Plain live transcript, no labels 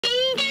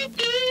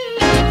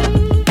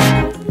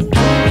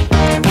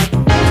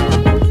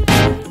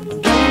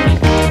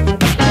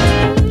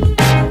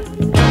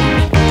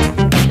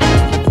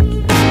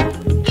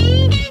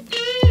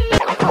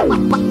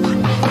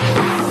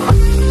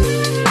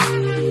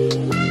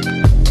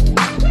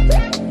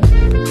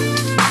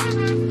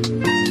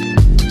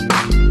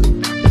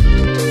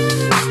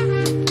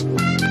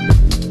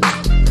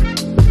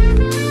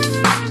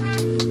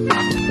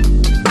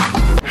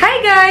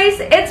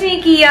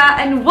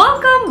and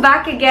welcome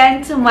back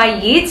again to my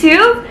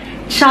YouTube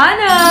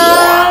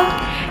channel!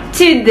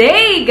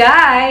 Today,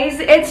 guys,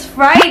 it's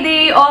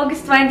Friday,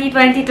 August 20,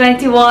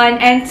 2021,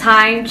 and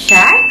time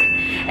check.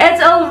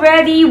 It's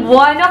already 1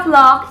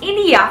 o'clock in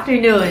the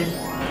afternoon.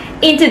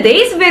 In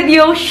today's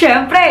video,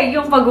 syempre,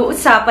 yung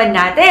pag-uusapan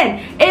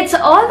natin, it's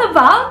all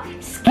about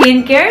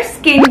skincare,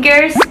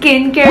 skincare,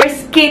 skincare,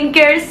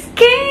 skincare,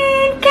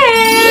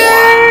 skincare!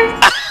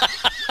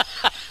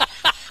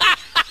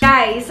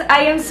 Guys,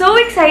 I am so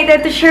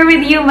excited to share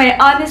with you my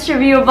honest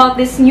review about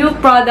this new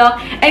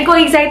product. And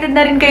kung excited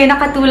na rin kayo na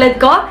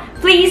katulad ko,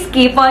 please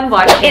keep on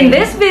watching. In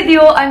this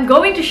video, I'm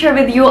going to share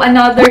with you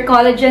another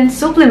collagen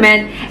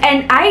supplement.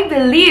 And I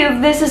believe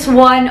this is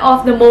one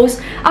of the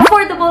most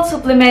affordable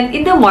supplement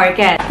in the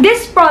market.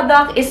 This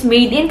product is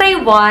made in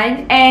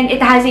Taiwan and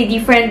it has a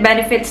different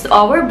benefits to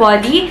our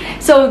body.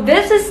 So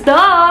this is the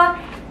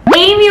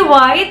AIMI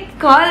White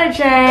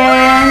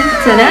Collagen!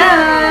 Tada!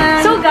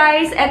 So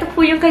guys, ito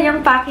po yung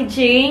kanyang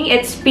packaging.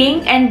 It's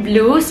pink and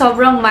blue.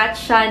 Sobrang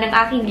match siya ng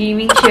aking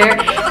gaming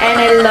chair. And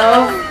I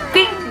love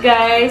pink,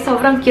 guys.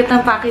 Sobrang cute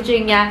ng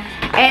packaging niya.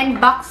 And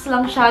box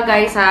lang siya,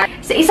 guys, ha.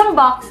 Sa isang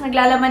box,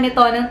 naglalaman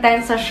ito ng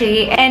 10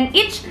 sachet. And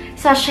each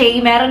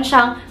sachet, meron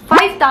siyang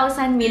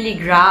 5,000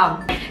 mg.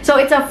 So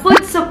it's a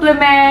food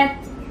supplement.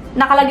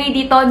 Nakalagay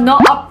dito, no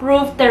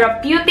approved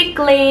therapeutic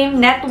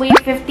claim, net weight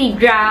 50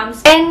 grams.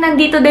 And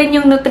nandito din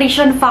yung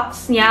nutrition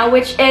facts niya,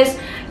 which is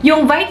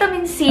yung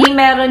vitamin C,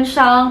 meron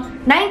siyang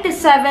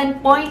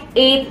 97.8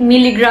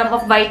 mg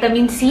of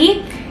vitamin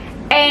C.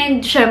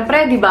 And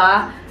syempre, di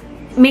ba,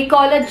 may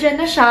collagen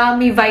na siya,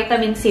 may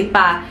vitamin C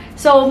pa.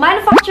 So,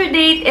 manufacture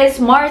date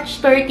is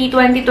March 30,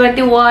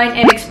 2021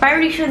 and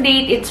expiration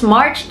date it's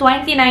March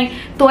 29,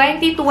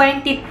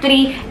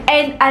 2023.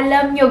 And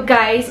alam nyo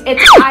guys,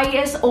 it's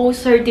ISO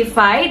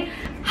certified,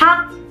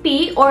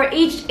 HACCP or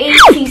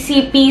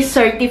HACCP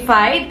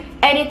certified,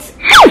 and it's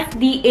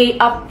FDA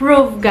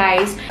approved,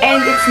 guys. And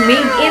it's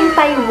made in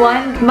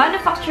Taiwan,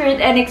 manufactured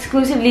and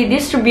exclusively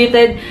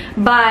distributed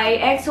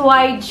by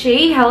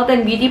XYJ Health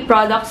and Beauty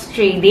Products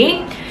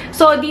Trading.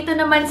 So, dito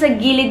naman sa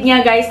gilid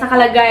niya, guys,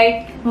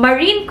 nakalagay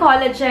marine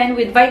collagen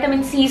with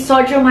vitamin C,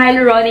 sodium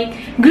hyaluronic,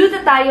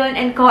 glutathione,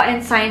 and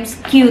coenzymes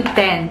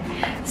Q10.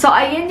 So,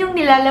 ayan yung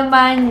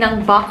nilalaman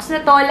ng box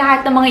na to.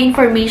 Lahat ng mga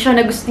information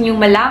na gusto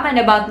nyong malaman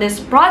about this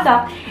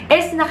product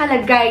is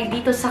nakalagay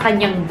dito sa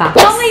kanyang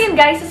box. So, ngayon,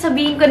 guys,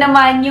 sasabihin ko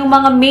naman yung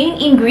mga main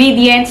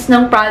ingredients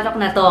ng product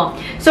na to.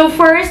 So,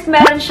 first,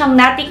 meron siyang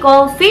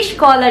Naticol Fish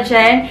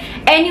Collagen,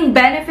 and yung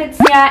benefits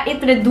niya,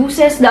 it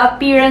reduces the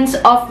appearance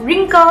of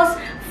wrinkles,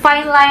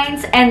 fine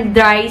lines, and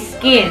dry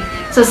skin.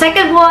 So,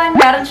 second one,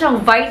 meron siyang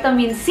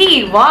vitamin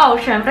C. Wow!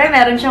 Syempre,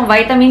 meron siyang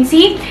vitamin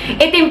C.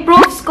 It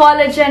improves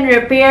collagen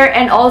repair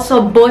and also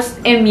boosts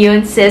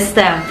immune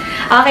system.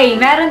 Okay,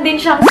 meron din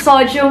siyang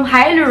sodium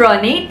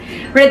hyaluronate.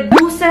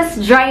 Reduces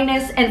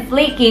dryness and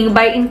flaking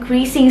by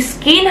increasing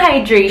skin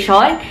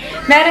hydration.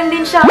 Meron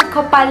din siyang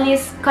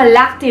Copalis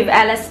Collective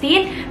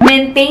Elastin.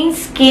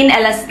 Maintains skin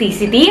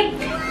elasticity.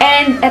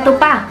 And eto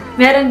pa,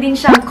 meron din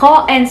siyang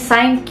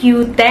coenzyme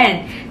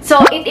Q10. So,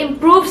 it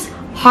improves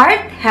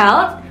heart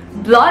health,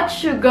 blood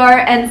sugar,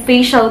 and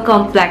facial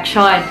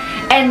complexion.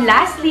 And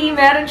lastly,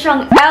 meron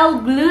siyang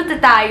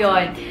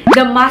L-glutathione,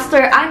 the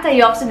master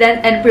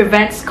antioxidant and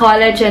prevents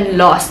collagen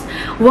loss.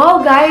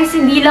 Wow, guys,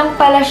 hindi lang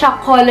pala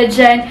siya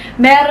collagen,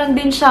 meron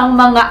din siyang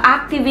mga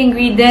active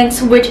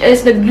ingredients which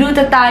is the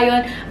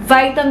glutathione,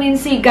 vitamin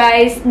C,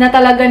 guys, na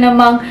talaga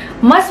namang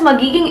mas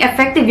magiging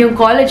effective yung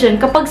collagen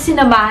kapag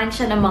sinamahan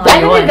siya ng mga yun.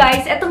 Ano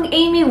guys, itong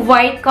AIMI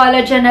White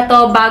Collagen na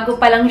to, bago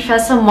pa lang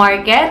siya sa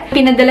market.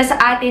 Pinadala sa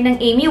atin ng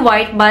AIMI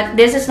White, but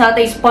this is not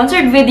a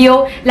sponsored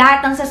video.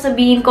 Lahat ng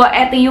sasabihin ko,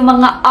 ito yung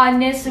mga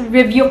honest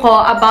review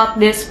ko about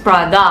this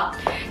product.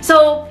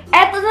 So,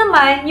 eto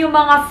naman yung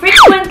mga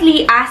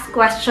frequently asked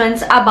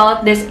questions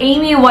about this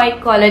AIMI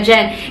White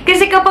Collagen.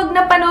 Kasi kapag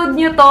napanood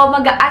nyo to,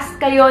 mag-a-ask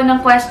kayo ng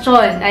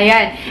question.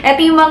 Ayan.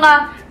 Eto yung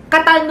mga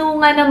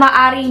katanungan na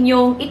maaari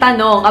nyong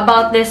itanong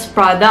about this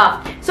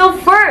product. So,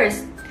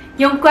 first,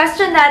 yung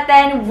question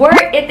natin,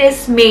 where it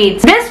is made.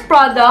 This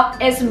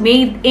product is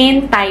made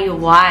in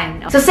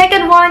Taiwan. So,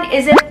 second one,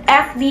 is it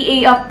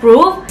FDA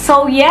approved?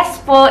 So, yes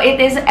po, it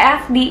is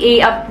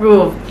FDA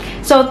approved.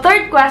 So,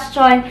 third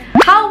question,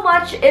 how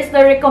much is the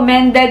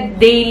recommended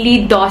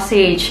daily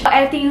dosage?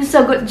 Ito yung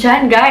sagot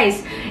dyan,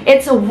 guys.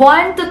 It's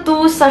 1 to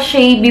 2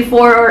 sachet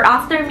before or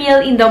after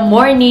meal in the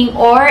morning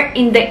or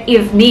in the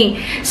evening.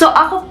 So,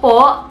 ako po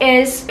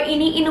is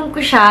iniinom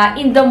ko siya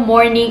in the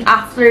morning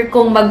after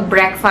kong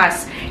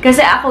mag-breakfast. Kasi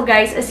ako,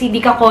 guys,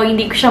 acidic ako,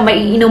 hindi ko siya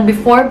maiinom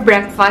before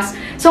breakfast.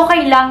 So,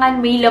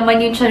 kailangan may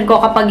laman yung tiyan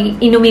ko kapag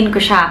inumin ko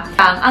siya.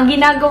 Ang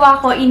ginagawa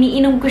ko,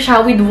 iniinom ko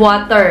siya with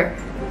water.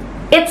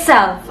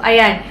 itself.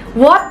 Ayan.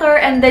 Water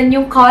and then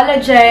yung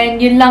collagen,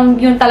 yun lang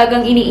yung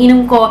talagang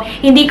iniinom ko.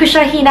 Hindi ko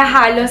siya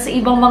hinahalo sa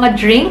ibang mga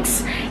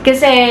drinks.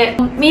 Kasi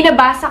may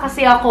nabasa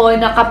kasi ako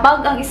na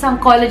kapag ang isang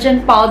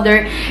collagen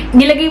powder,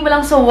 nilagay mo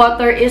lang sa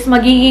water is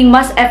magiging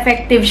mas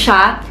effective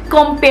siya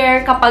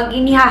compare kapag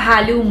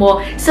inihahalo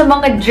mo sa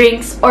mga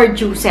drinks or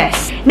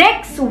juices.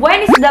 Next,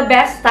 when is the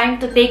best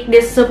time to take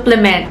this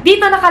supplement?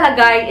 Dito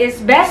nakalagay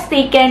is best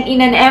taken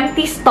in an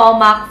empty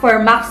stomach for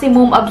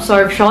maximum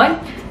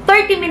absorption.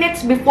 30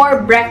 minutes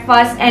before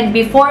breakfast and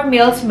before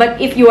meals, but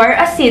if you are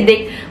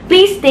acidic,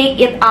 please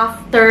take it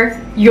after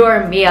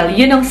your meal.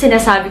 Yun ang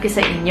sinasabi ko sa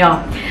inyo.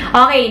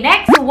 Okay,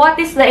 next, what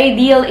is the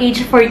ideal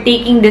age for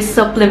taking this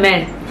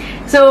supplement?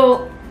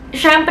 So,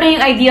 syempre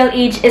yung ideal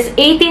age is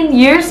 18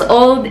 years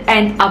old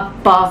and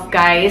above,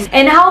 guys.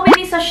 And how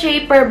many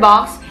sachet per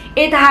box?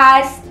 It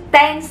has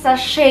 10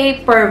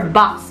 sachet per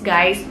box,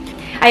 guys.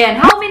 Ayan,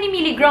 how many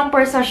milligram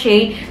per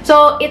sachet?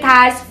 So, it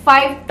has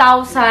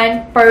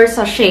 5,000 per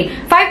sachet.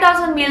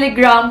 5,000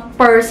 milligram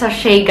per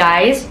sachet,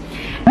 guys.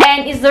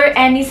 And is there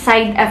any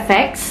side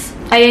effects?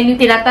 Ayan yung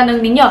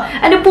tinatanong ninyo.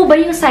 Ano po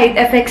ba yung side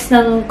effects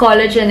ng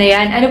collagen na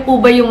yan? Ano po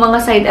ba yung mga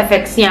side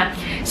effects niya?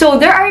 So,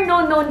 there are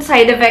no known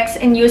side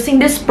effects in using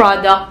this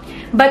product,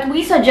 but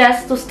we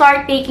suggest to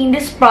start taking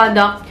this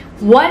product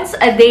once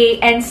a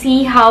day and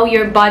see how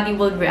your body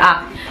will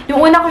react.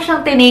 Yung una ko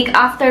siyang tinake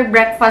after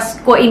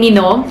breakfast ko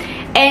ininom,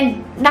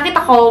 and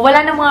nakita ko,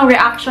 wala namang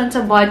reaction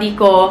sa body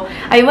ko.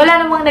 Ay, wala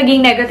namang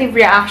naging negative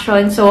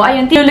reaction. So,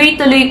 ayun,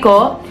 tinuloy-tuloy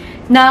ko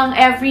ng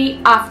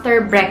every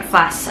after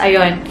breakfast.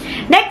 Ayun.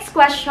 Next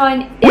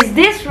question, is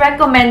this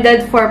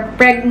recommended for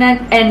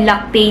pregnant and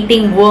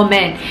lactating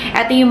women?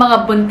 Ito yung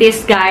mga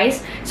buntis,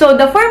 guys. So,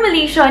 the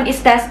formulation is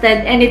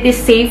tested and it is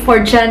safe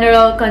for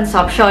general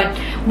consumption.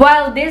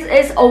 While this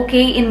is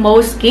okay in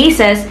most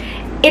cases,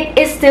 it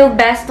is still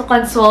best to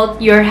consult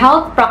your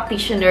health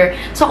practitioner.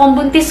 So, kung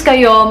buntis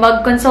kayo,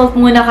 mag-consult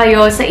muna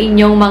kayo sa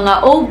inyong mga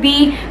OB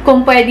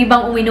kung pwede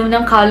bang uminom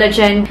ng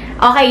collagen.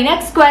 Okay,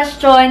 next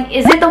question.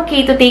 Is it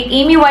okay to take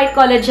AIMI White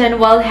Collagen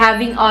while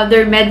having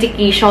other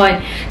medication?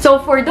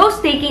 So, for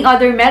those taking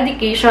other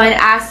medication,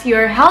 ask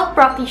your health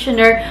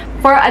practitioner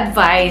for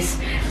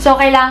advice. So,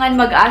 kailangan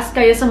mag-ask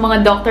kayo sa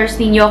mga doctors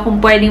ninyo kung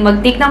pwedeng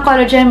mag-take ng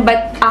collagen.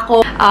 But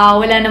ako,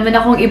 wala naman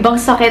akong ibang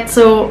sakit.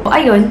 So,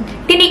 ayun,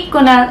 tinake ko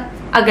na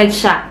agad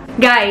siya.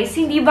 Guys,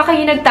 hindi ba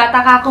kayo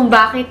nagtataka kung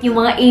bakit yung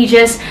mga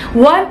ages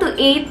 1 to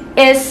 8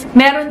 is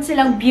meron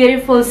silang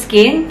beautiful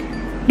skin?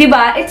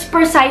 Diba? It's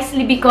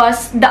precisely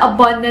because the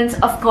abundance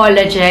of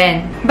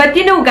collagen. But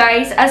you know,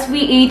 guys, as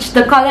we age,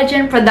 the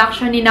collagen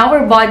production in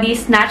our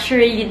bodies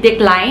naturally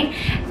decline.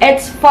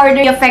 It's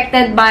further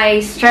affected by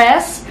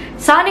stress,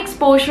 sun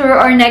exposure,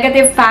 or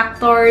negative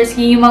factors.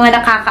 Yun yung mga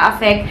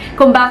nakaka-affect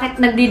kung bakit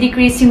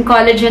nagdi-decrease yung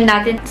collagen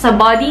natin sa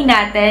body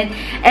natin.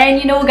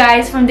 And you know,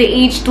 guys, from the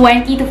age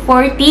 20 to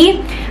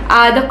 40,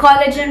 the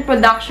collagen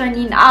production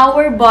in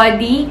our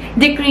body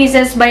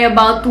decreases by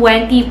about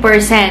 20%.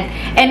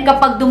 And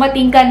kapag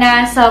dumating ka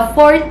na sa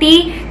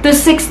 40 to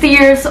 60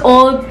 years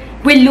old,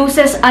 we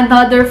loses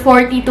another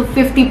 40 to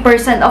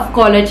 50% of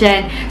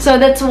collagen. So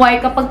that's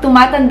why kapag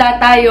tumatanda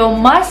tayo,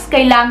 mas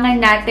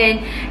kailangan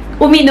natin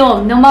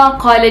uminom ng mga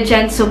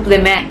collagen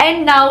supplement.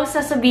 And now,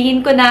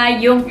 sasabihin ko na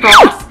yung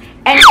pros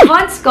and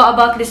cons ko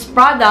about this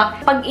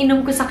product pag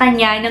inom ko sa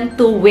kanya ng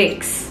 2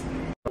 weeks.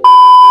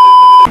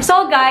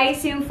 So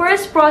guys, yung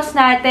first pros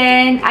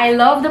natin, I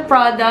love the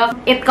product.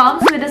 It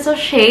comes with a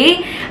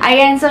sachet.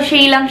 Ayan,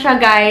 sachet lang siya,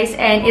 guys,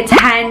 and it's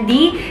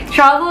handy,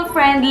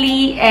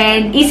 travel-friendly,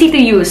 and easy to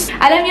use.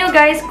 Alam nyo,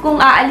 guys, kung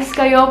aalis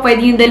kayo,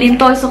 pwede yung dalhin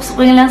to,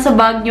 suksukin lang sa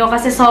bag nyo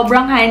kasi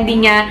sobrang handy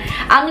niya.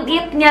 Ang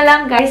liit niya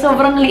lang, guys,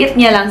 sobrang liit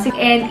niya lang.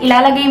 And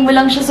ilalagay mo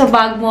lang siya sa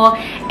bag mo,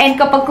 and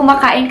kapag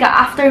kumakain ka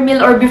after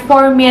meal or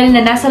before meal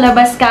na nasa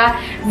labas ka,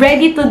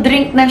 ready to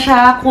drink na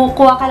siya.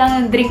 Kukuha ka lang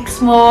ng drinks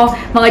mo,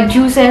 mga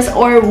juices,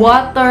 or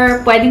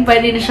water,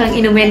 pwedeng-pwede na siyang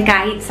inumin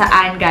kahit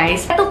saan,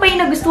 guys. Ito pa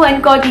yung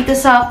nagustuhan ko dito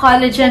sa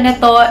collagen na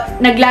to.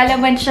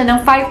 Naglalaman siya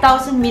ng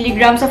 5,000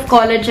 milligrams of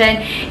collagen.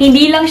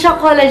 Hindi lang siya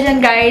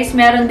collagen, guys.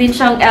 Meron din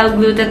siyang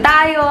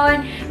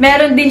L-glutathione.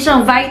 Meron din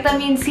siyang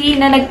vitamin C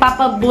na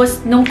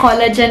nagpapaboost ng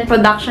collagen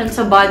production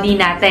sa body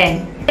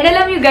natin. And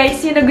alam nyo,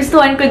 guys, yung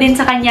nagustuhan ko din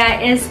sa kanya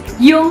is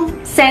yung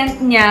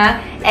scent niya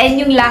and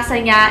yung lasa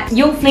niya.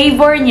 Yung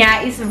flavor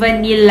niya is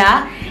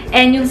vanilla.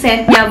 And yung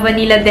scent niya,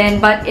 vanilla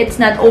din, but it's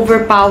not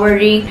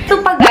overpowering.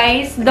 Ito pa,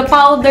 guys, the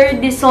powder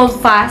dissolve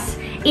fast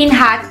in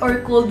hot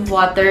or cold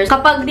water.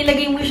 Kapag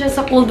nilagay mo siya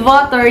sa cold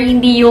water,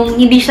 hindi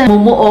siya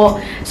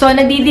bumuo. So,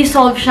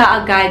 nagdi-dissolve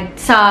siya agad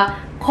sa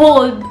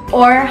cold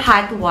or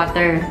hot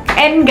water.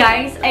 And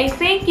guys, I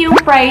think yung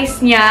price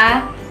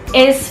niya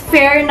is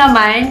fair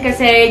naman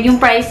kasi yung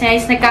price niya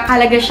is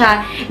nagkakalaga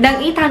siya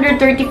ng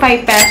 835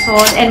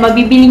 pesos and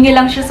mabibili nyo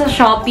lang siya sa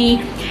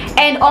Shopee.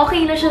 And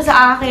okay na siya sa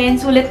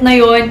akin. Sulit na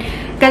yun.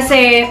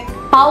 Kasi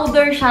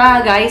powder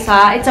siya, guys,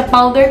 ha. It's a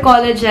powder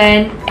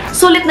collagen.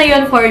 Sulit na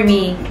yun for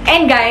me.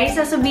 And guys,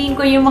 sasabihin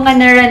ko yung mga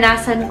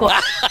naranasan ko.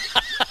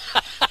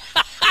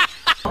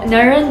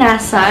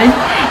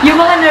 Yung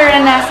mga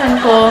naranasan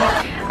ko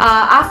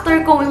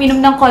after kong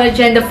uminom ng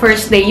collagen the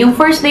first day. Yung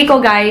first day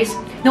ko, guys,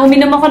 nung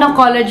uminom ako ng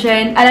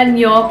collagen, alam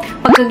nyo,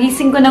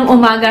 pagkagising ko ng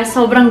umaga,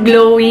 sobrang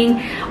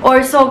glowing or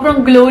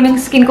sobrang glow ng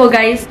skin ko,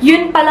 guys.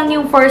 Yun pa lang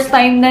yung first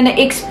time na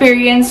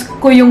na-experience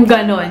ko yung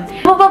ganon.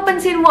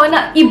 Mapapansin mo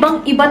na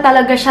ibang-iba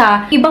talaga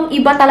siya.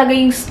 Ibang-iba talaga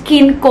yung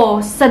skin ko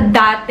sa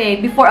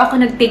dati before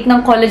ako nag-take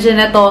ng collagen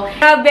na to.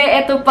 Grabe,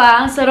 eto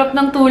pa, ang sarap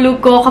ng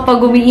tulog ko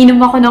kapag umiinom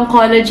ako ng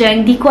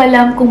collagen. Di ko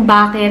alam kung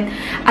bakit.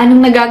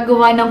 Anong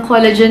nagagawa ng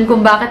collagen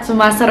kung bakit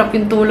sumasarap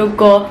yung tulog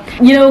ko.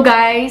 You know,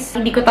 guys,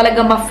 hindi ko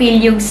talaga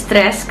ma-feel yung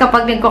stress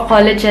kapag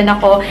nagko-collagen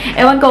ako.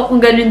 Ewan ko kung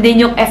ganun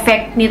din yung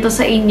effect nito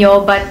sa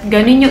inyo, but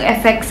ganun yung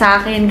effect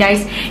sa akin,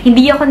 guys.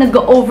 Hindi ako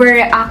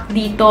nag-overreact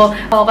dito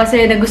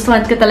kasi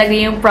nagustuhan ko talaga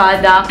yung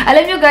product.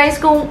 Alam nyo,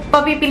 guys, kung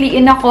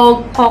papipiliin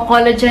ako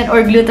collagen or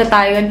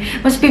glutathione,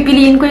 mas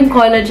pipiliin ko yung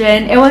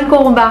collagen. Ewan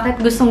ko kung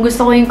bakit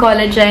gustong-gusto ko yung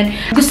collagen.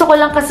 Gusto ko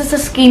lang kasi sa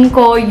skin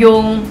ko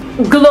yung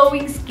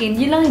glowing skin.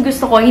 Yun lang yung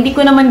gusto ko. Hindi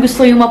ko naman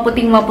gusto yung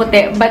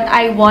maputing-maputi, but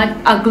I want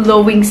a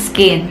glowing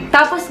skin.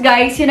 Tapos,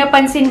 guys, yung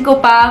napansin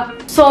ko pa,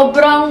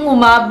 sobrang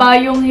humaba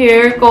yung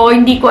hair ko.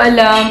 Hindi ko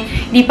alam.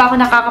 Hindi pa ako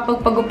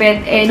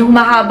nakakapagpagupit. And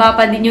humahaba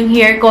pa din yung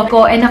hair ko.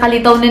 And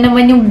nakalitaw na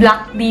naman yung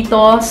black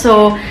dito.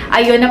 So,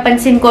 ayun,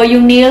 napansin ko.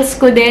 Yung nails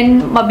ko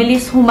din,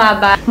 mabilis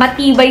humaba.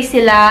 Matibay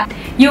sila.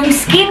 Yung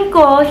skin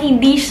ko,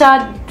 hindi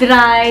siya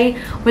dry.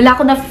 Wala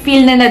ko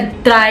na-feel na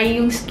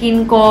na-dry yung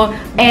skin ko.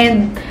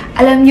 And,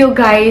 alam nyo,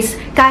 guys,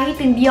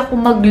 kahit hindi ako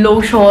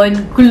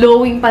mag-lotion,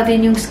 glowing pa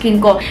din yung skin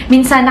ko.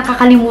 Minsan,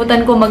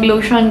 nakakalimutan ko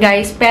mag-lotion,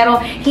 guys.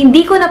 Pero,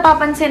 hindi ko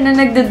napapansin na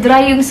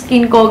nagda-dry yung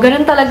skin ko.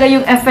 Ganun talaga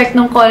yung effect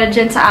ng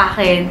collagen sa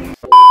akin.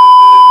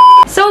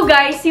 So,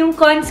 guys, yung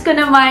cons ko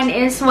naman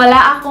is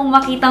wala akong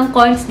makitang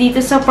cons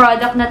dito sa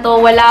product na to.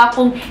 Wala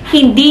akong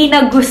hindi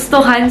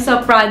nagustuhan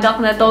sa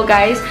product na to,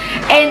 guys.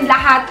 And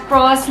lahat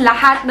pros,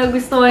 lahat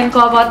nagustuhan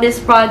ko about this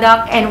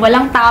product. And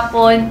walang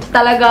tapon.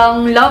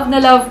 Talagang love na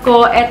love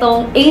ko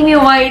etong AIMI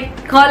White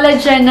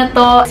collagen na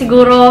to.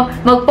 Siguro,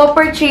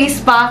 magpo-purchase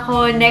pa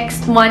ako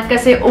next month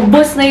kasi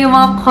ubos na yung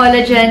mga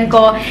collagen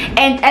ko.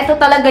 And eto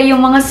talaga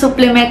yung mga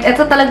supplement.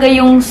 Eto talaga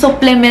yung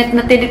supplement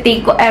na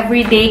tinitake ko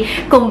everyday.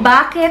 Kung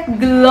bakit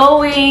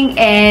glowing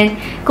and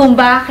kung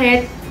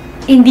bakit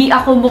hindi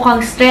ako mukhang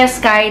stress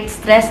kahit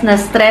stress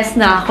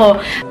na ako.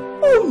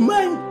 Oh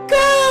my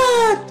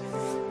God!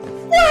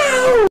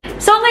 Wow!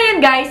 So,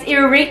 ngayon, guys,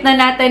 i-rate na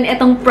natin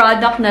itong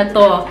product na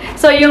to.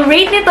 So, yung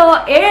rate nito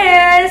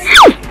is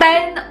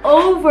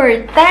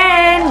 10/10,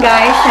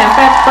 guys.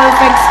 Siyempre,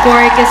 perfect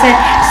score kasi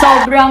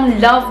sobrang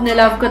love na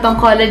love ko tong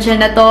collagen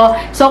na to.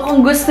 So,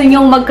 kung gusto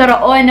nyong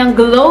magkaroon ng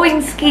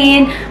glowing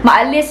skin,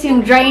 maalis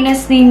yung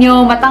dryness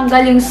ninyo,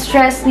 matanggal yung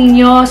stress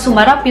ninyo,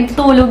 sumarap yung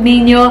tulog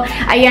ninyo,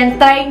 ayan,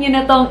 try nyo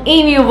na tong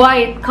AIMI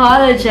White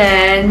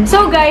Collagen.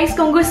 So, guys,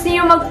 kung gusto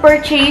nyo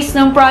mag-purchase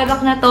ng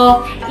product na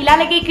to,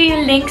 ilalagay ko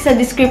yung link sa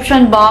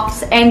description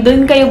box and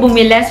dun kayo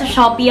bumili sa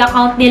Shopee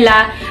account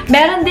nila.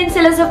 Meron din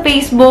sila sa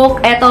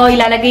Facebook. Eto,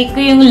 ilalagay ko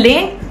yung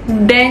link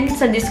then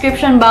sa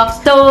description box.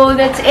 So,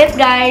 that's it,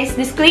 guys.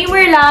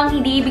 Disclaimer lang,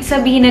 hindi ibig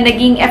sabihin na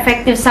naging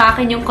effective sa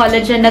akin yung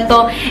collagen na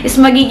to is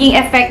magiging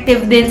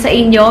effective din sa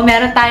inyo.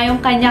 Meron tayong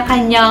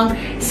kanya-kanyang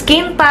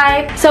skin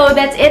type. So,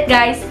 that's it,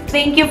 guys.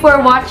 Thank you for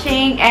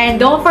watching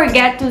and don't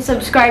forget to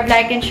subscribe,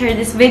 like, and share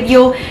this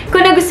video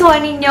kung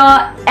nagustuhan ninyo,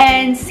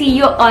 and see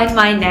you on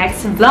my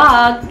next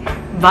vlog.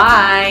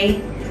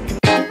 Bye!